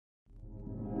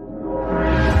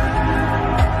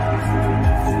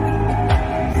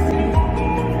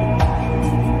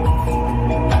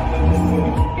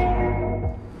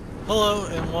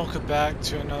back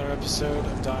to another episode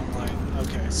of Dying Light.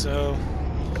 Okay, so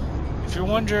if you're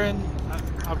wondering,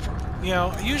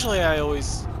 usually I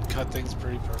always cut things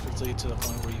pretty perfectly to the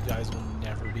point where you guys will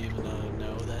never be able to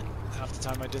know that half the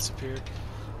time I disappeared.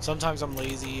 Sometimes I'm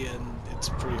lazy and it's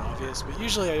pretty obvious, but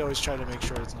usually I always try to make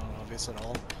sure it's not obvious at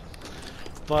all.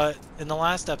 But in the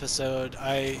last episode,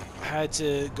 I had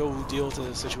to go deal with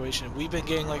a situation. We've been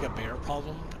getting like a bear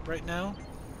problem right now,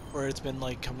 where it's been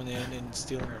like coming in and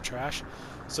stealing our trash.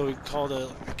 So we called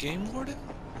a game warden?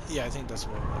 Yeah, I think that's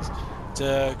what it was.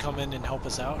 To come in and help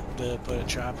us out, to put a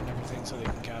trap and everything so they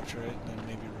can capture it and then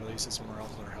maybe release it somewhere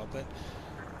else or help it.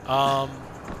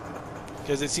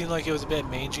 Because it seemed like it was a bit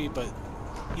mangy, but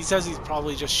he says he's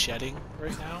probably just shedding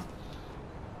right now.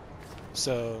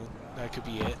 So that could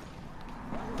be it.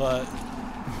 But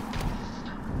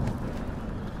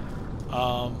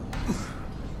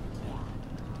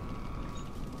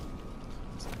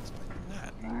wasn't expecting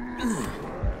that.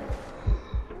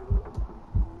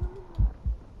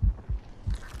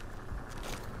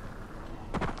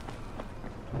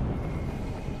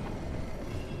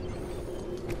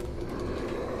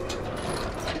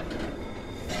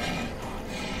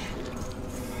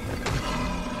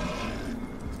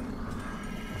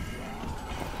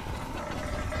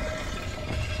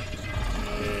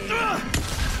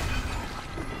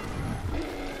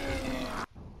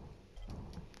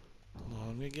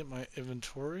 Let me get my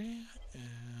inventory,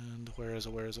 and where is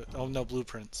it? Oh no,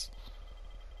 blueprints.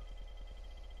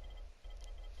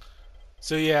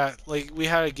 So yeah, like we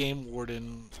had a game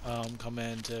warden come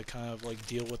in to kind of like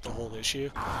deal with the whole issue.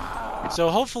 So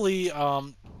hopefully,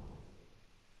 that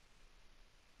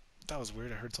was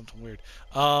weird. I heard something weird.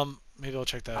 Maybe I'll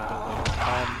check that out a bit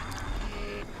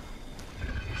later.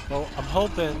 Well, I'm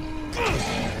hoping.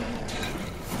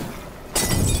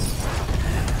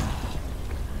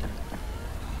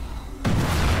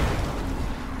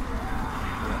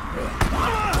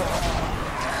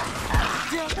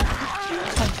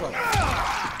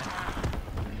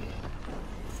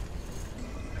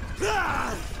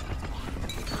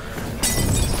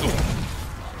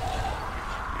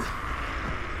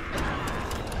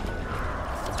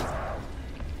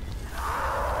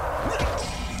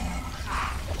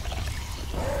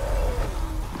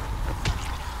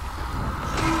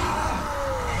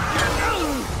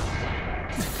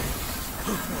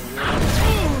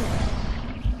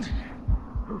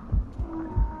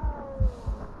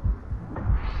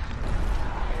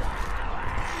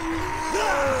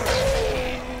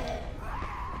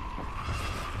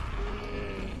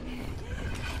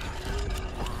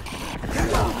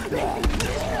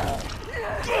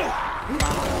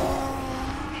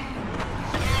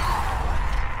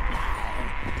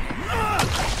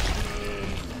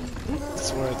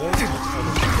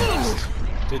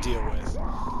 To deal with.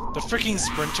 The freaking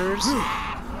sprinters.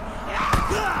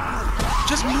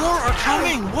 Just more are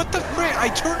coming! What the frick? I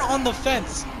turned on the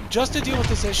fence just to deal with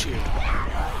this issue.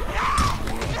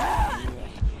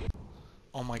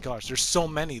 Oh my gosh, there's so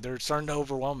many. They're starting to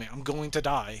overwhelm me. I'm going to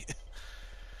die.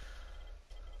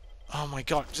 Oh my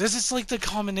god, this is like the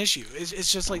common issue.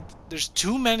 It's just like there's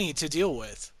too many to deal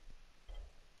with.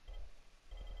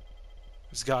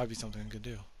 There's gotta be something I could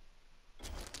do.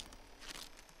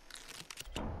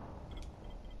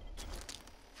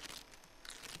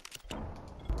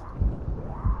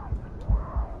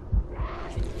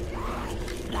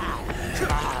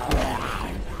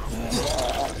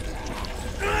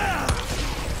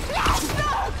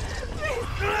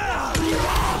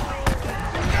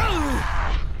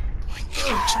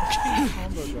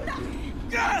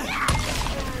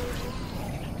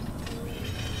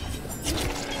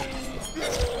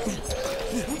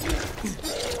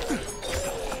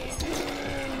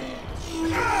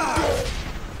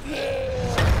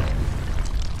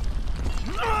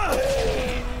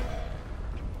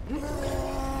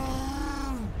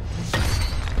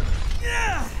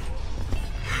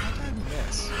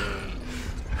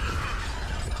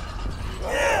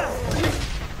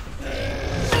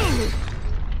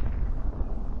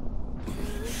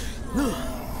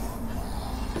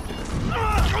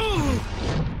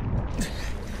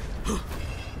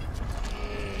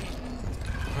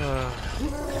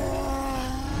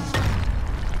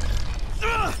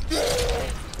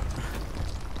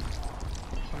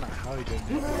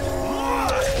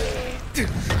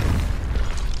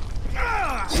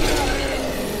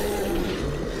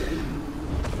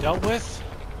 Dealt with?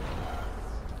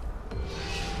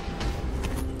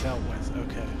 Dealt with,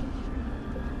 okay.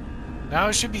 Now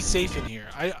it should be safe in here.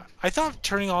 I thought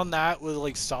turning on that would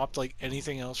like stop like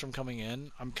anything else from coming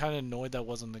in. I'm kind of annoyed that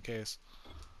wasn't the case.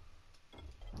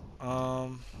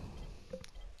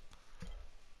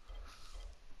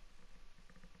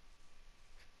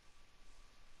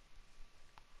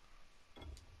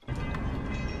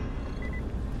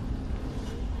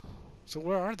 So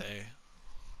where are they?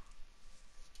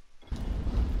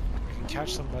 I can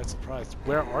catch them by surprise.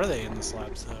 Where are they in the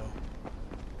slabs, though?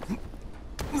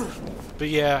 But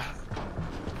yeah.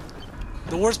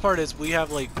 The worst part is we have,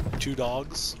 like, 2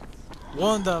 dogs.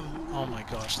 One of them, oh my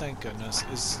gosh, thank goodness,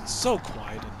 is so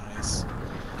quiet and nice.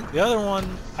 The other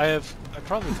one, I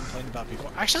probably complained about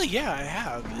before. Actually, yeah, I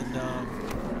have.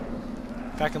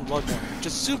 Back in Bloodborne.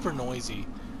 Just super noisy.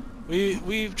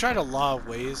 We've tried a lot of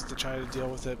ways to try to deal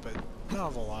with it, but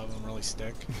not a lot of them really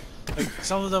stick. Like,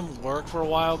 some of them work for a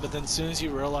while, but then as soon as he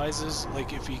realizes,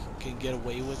 like, if he can get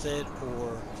away with it,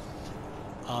 or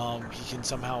he can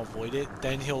somehow avoid it,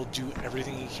 then he'll do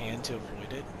everything he can to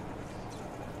avoid it.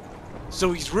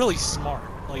 So he's really smart.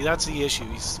 Like, that's the issue.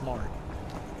 He's smart.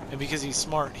 And because he's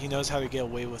smart, he knows how to get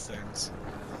away with things.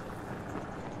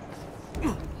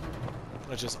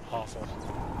 Which is awful.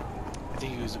 I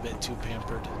think he was a bit too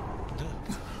pampered.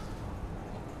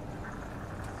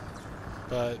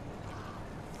 But,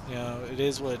 you know, it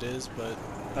is what it is, but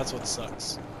that's what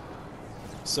sucks.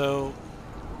 So,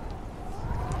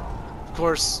 of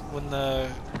course, when the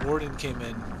warden came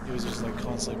in, he was just like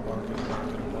constantly barking.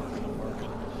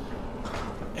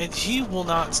 And he will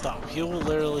not stop. He will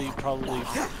literally probably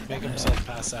make himself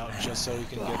pass out just so he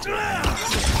can get to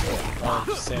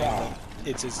it. Saying that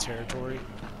it's his territory.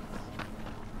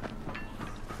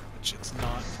 Which it's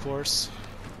not, of course.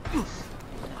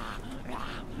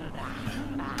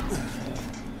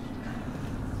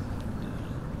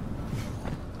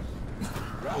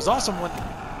 It was awesome when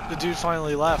the dude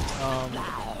finally left.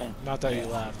 Not that he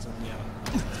left, and yeah,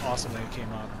 awesome that he came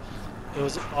out. It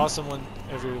was awesome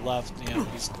whenever he left, you know,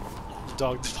 the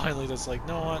dog finally just like,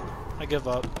 no what, I give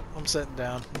up. I'm sitting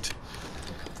down.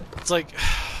 It's like,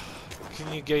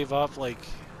 can you give up like,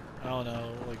 I don't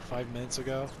know, like 5 minutes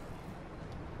ago?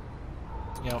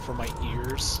 You know, for my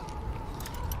ears.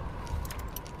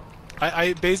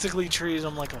 I basically treated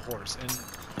him like a horse, and,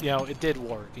 you know, it did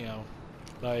work, you know,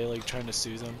 by like trying to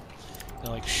soothe him. And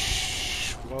like,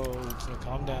 shh, whoa,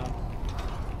 calm down.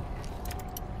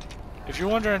 If you're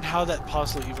wondering how that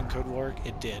possibly even could work,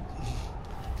 it did.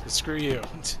 Screw you.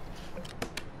 It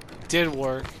did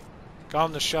work. Got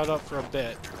him to shut up for a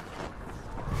bit.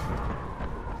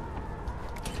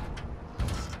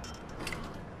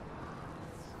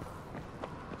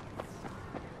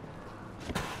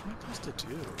 What am I supposed to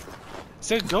do? It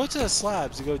said go to the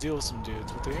slabs to go deal with some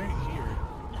dudes, but they aren't here.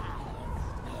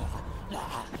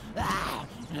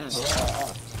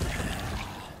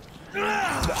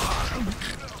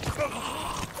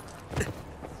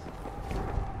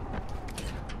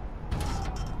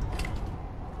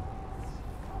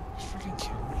 Freaking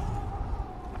kidding me?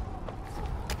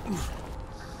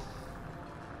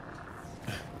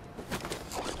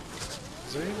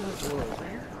 Is there even a door over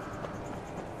here?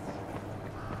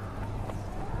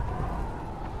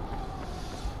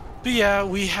 But yeah,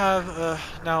 we have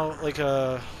now like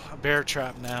a bear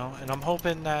trap now, and I'm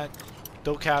hoping that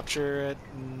they'll capture it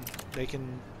and they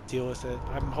can deal with it.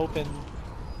 I'm hoping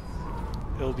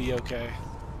it'll be okay.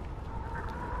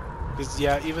 Because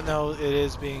yeah, even though it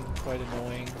is being quite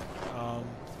annoying,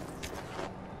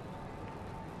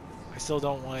 I still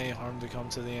don't want any harm to come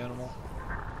to the animal.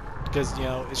 Because, you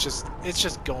know, it's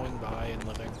just going by and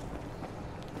living.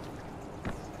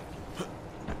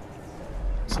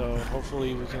 So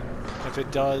hopefully we can, if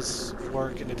it does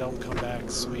work and it don't come back,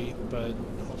 sweet. But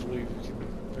hopefully we can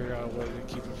figure out a way to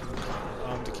keep it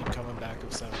to keep coming back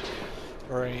if so,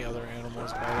 or any other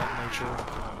animals by that nature.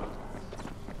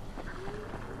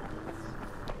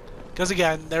 Because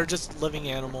again, they're just living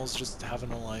animals, just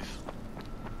having a life.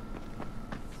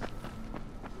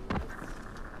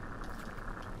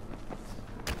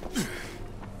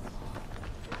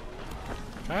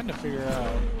 Trying to figure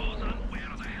out.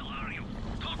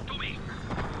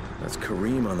 That's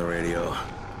Kareem on the radio.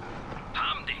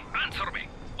 Hamdi, answer me.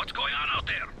 What's going on out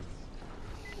there?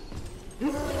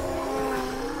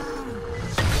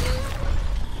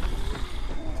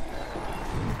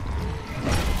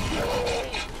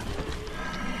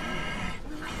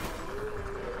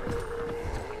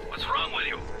 What's wrong with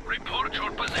you? Report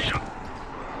your position.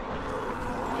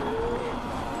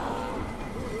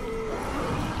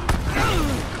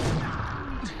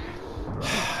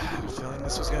 I'm feeling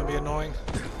this was going to be annoying.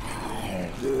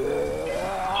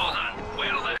 Ozan,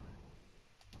 where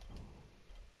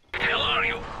the hell are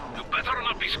you? You better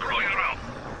not be screwing around.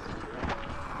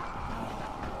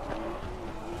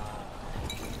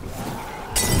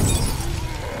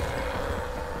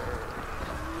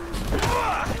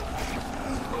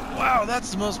 Wow,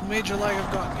 that's the most major lag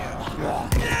I've gotten yet.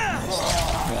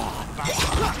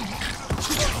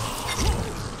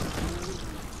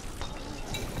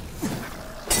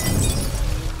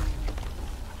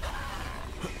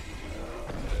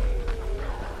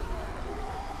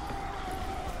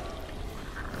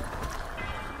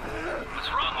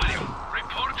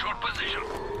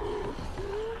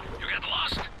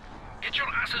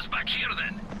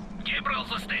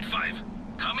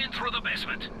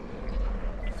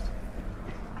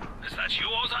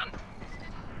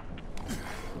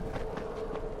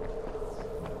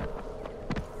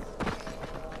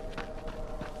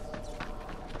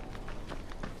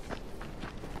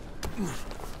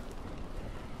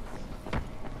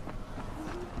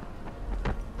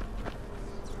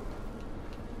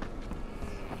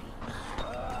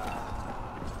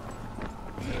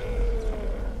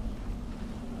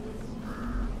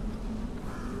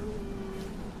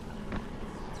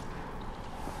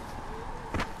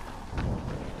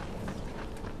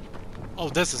 Oh,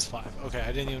 this is 5. Okay,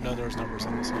 I didn't even know there was numbers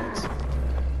on the sides.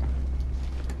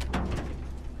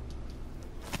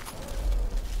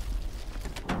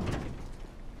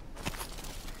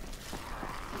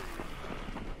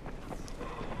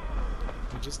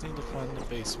 We just need to find the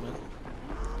basement.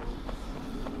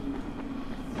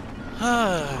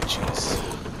 Ah, jeez.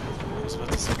 I was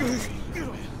about to say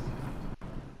anyway.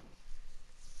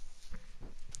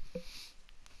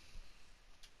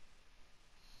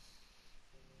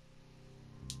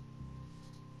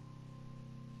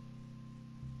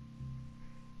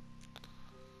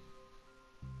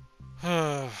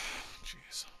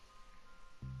 Jeez.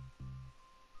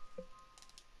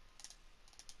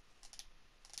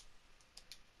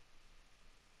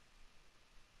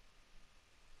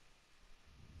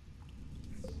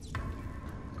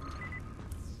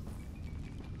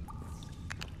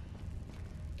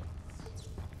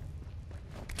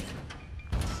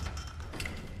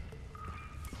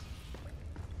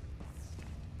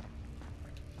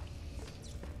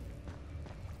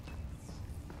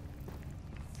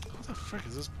 What the frick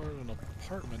is this part of an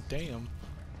apartment? Damn.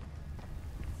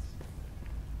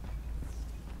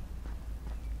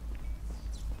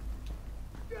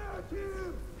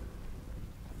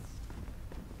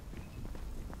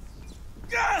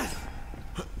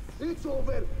 It's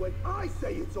over when I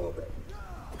say it's over.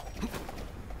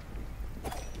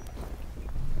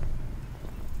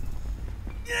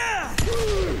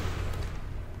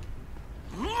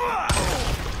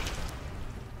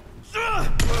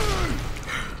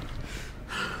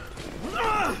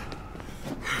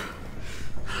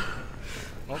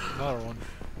 Oh, another one.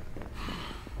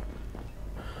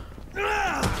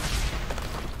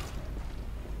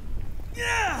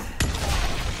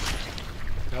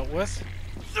 Dealt with.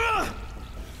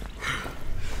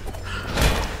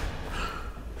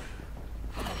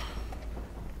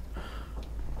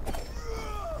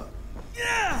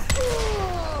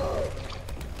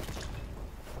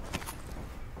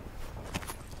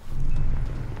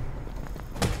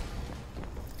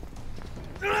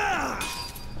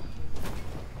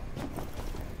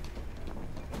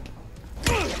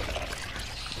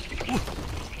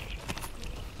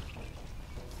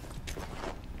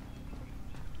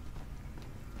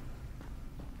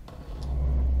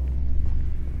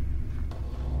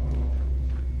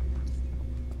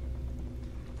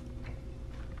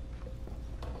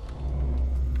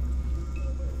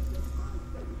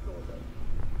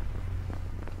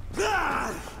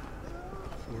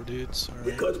 Four dudes. All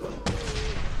right. Good one.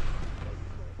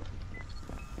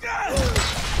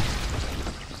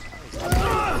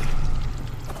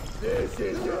 This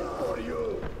is it for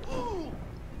you.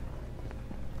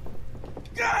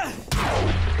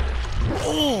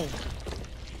 Oh!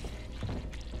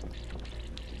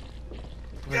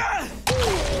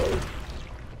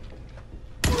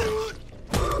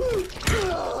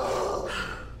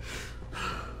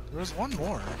 There's one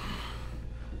more.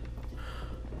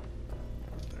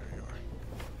 There you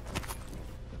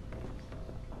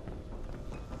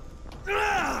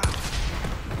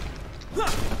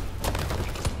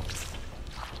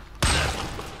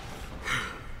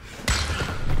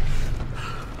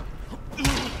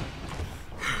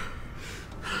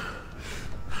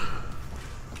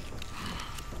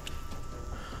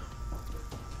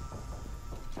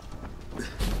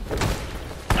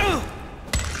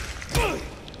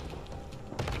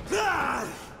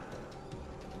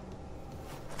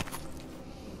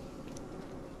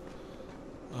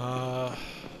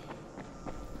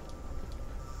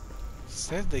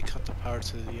said they cut the power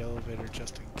to the elevator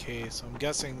just in case. So I'm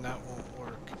guessing that won't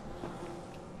work.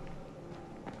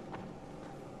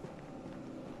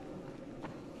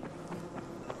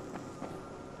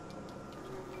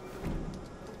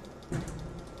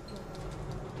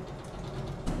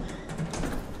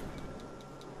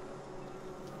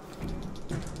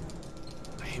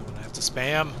 I hate when I have to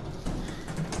spam.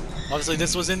 Obviously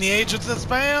this was in the age of the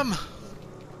spam!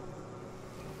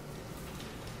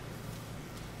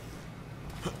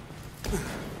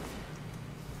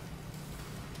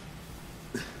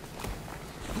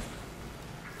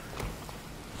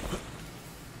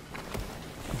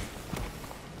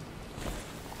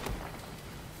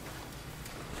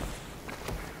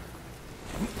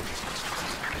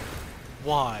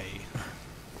 Why?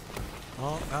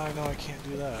 Well, now I know I can't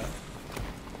do that.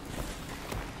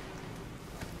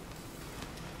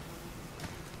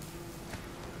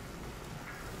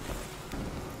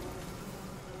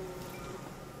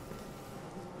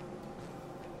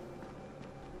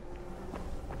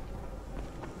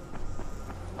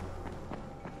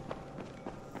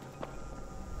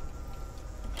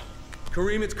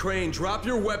 Kareem, it's Crane. Drop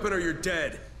your weapon or you're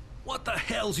dead. What the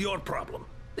hell's your problem?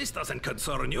 This doesn't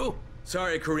concern you.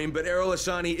 Sorry, Kareem, but Errol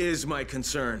Hassani is my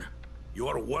concern.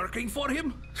 You're working for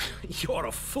him? You're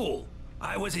a fool.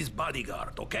 I was his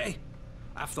bodyguard, okay?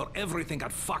 After everything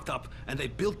got fucked up and they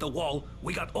built the wall,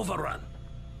 we got overrun.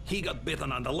 He got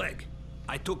bitten on the leg.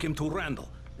 I took him to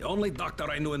Randall, the only doctor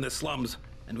I knew in the slums,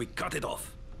 and we cut it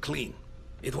off. Clean.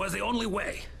 It was the only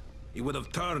way. He would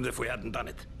have turned if we hadn't done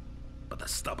it. But the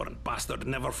stubborn bastard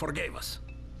never forgave us.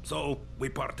 So, we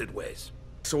parted ways.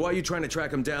 So why are you trying to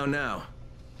track him down now?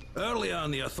 Early on,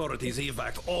 the authorities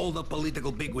evacuated all the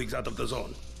political bigwigs out of the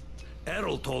zone.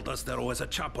 Errol told us there was a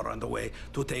chopper on the way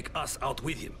to take us out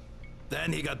with him.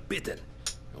 Then he got bitten.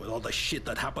 And with all the shit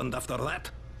that happened after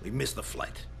that, we missed the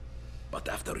flight. But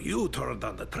after you turned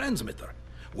on the transmitter,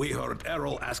 we heard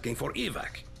Errol asking for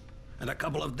evac. And a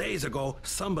couple of days ago,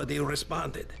 somebody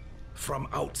responded. From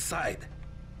outside.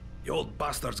 The old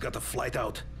bastard's got a flight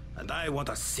out, and I want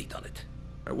a seat on it.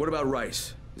 All right, what about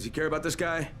Rice? Does he care about this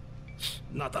guy?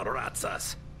 Not a rat's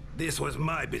ass. This was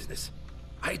my business.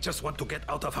 I just want to get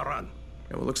out of Haran.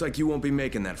 Yeah, well, looks like you won't be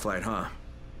making that flight, huh?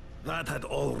 That had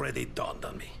already dawned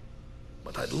on me.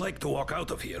 But I'd like to walk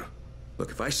out of here. Look,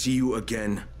 if I see you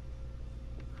again,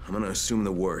 I'm gonna assume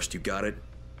the worst. You got it?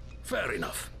 Fair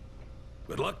enough.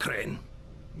 Good luck, Crane.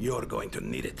 You're going to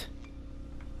need it.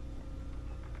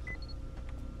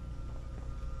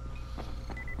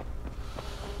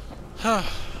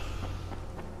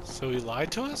 So he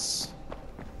lied to us?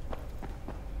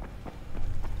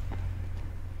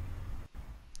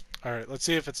 Alright, let's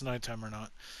see if it's nighttime or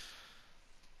not.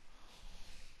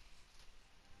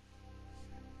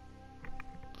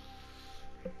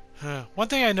 One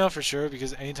thing I know for sure,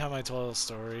 because anytime I tell a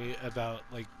story about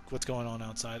like what's going on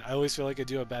outside, I always feel like I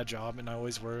do a bad job, and I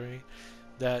always worry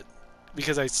that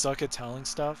because I suck at telling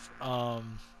stuff,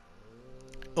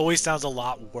 always sounds a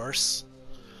lot worse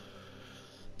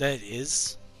than it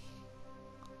is.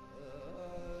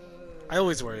 I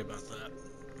always worry about that.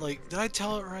 Like, did I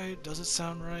tell it right? Does it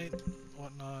sound right?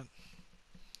 Whatnot.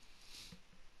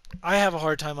 I have a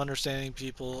hard time understanding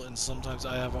people, and sometimes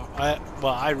I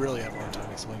really have a hard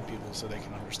time explaining people so they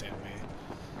can understand me.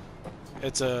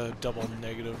 It's a double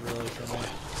negative, really, for me.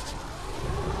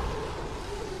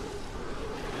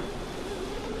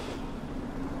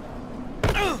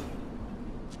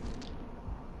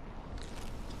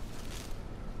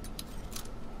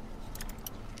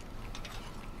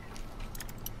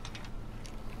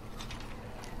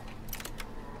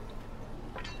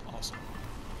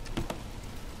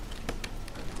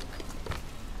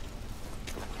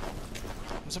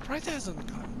 I'm surprised it hasn't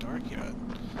gotten dark yet.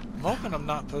 I'm hoping I'm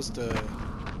not supposed to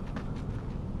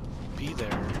be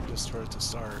there just for it to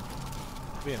start.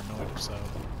 I'd be annoyed if so.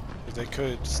 Because they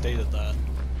could have stated that.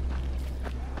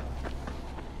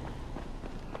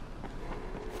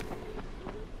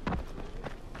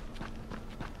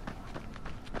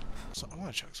 So I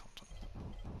want to check something.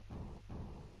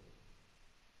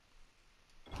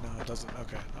 No, it doesn't.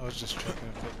 Okay, I was just checking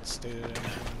if it stated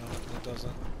anything. No, it doesn't.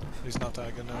 At least not that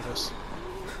I can notice.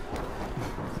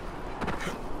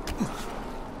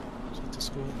 Is that the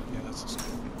school? Yeah, that's the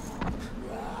school.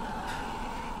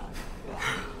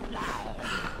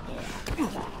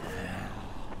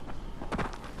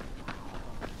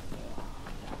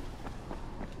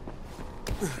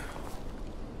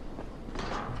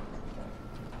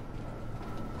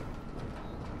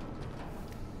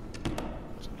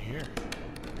 What's in here?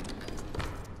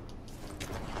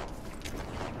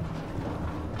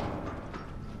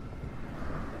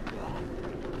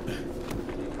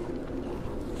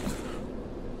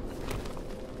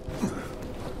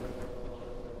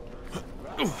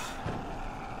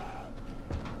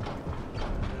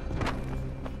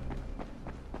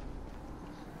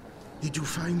 Did you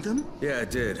find them? Yeah, I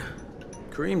did.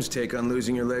 Kareem's take on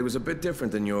losing your leg was a bit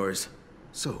different than yours.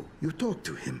 So, you talked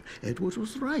to him. Edward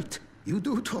was right. You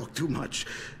do talk too much.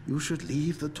 You should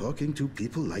leave the talking to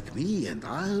people like me, and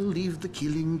I'll leave the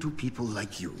killing to people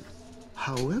like you.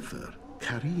 However,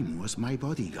 Kareem was my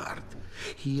bodyguard.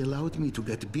 He allowed me to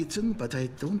get bitten, but I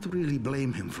don't really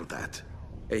blame him for that.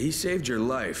 Hey, he saved your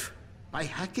life. By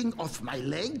hacking off my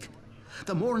leg?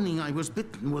 The morning I was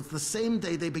bitten was the same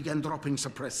day they began dropping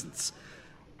suppressants.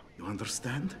 You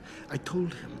understand? I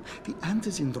told him the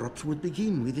antizin drops would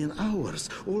begin within hours.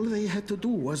 All they had to do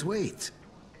was wait.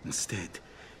 Instead,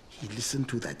 he listened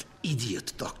to that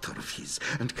idiot doctor of his,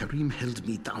 and Kareem held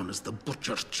me down as the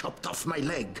butcher chopped off my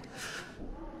leg.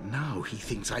 Now he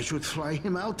thinks I should fly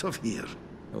him out of here.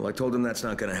 Well, I told him that's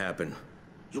not gonna happen.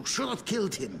 You should have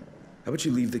killed him. How about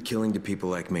you leave the killing to people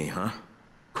like me, huh?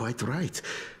 Quite right.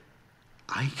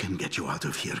 I can get you out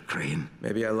of here, Crane.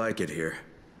 Maybe I like it here.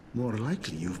 More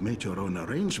likely you've made your own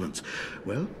arrangements.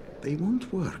 Well, They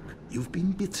won't work. You've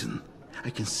been bitten. I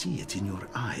can see it in your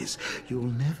eyes. You'll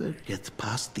never get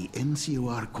past the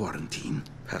NCOR quarantine.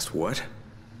 Past what?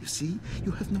 You see,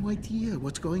 you have no idea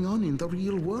what's going on in the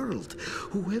real world.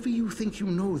 Whoever you think you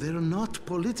know, they're not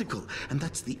political, and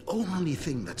that's the only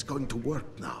thing that's going to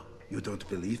work now. You don't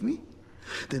believe me?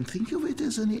 Then think of it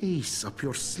as an ace up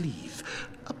your sleeve,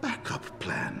 a backup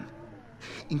plan.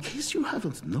 In case you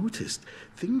haven't noticed,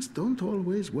 things don't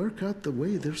always work out the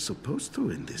way they're supposed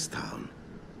to in this town.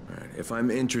 All right, if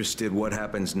I'm interested, what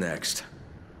happens next?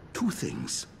 2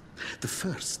 things. The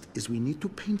first is we need to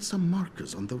paint some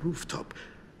markers on the rooftop.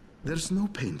 There's no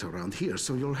paint around here,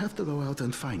 so you'll have to go out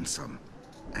and find some.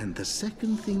 And the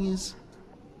second thing is,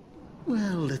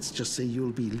 well, let's just say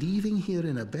you'll be leaving here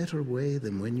in a better way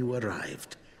than when you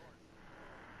arrived.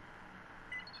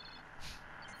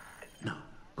 Now,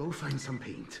 go find some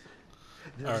paint.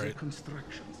 There's a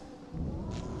construction.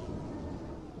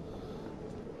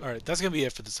 Alright, that's going to be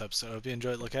it for this episode. I hope you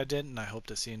enjoyed looking at it, and I hope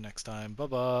to see you next time.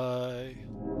 Bye-bye.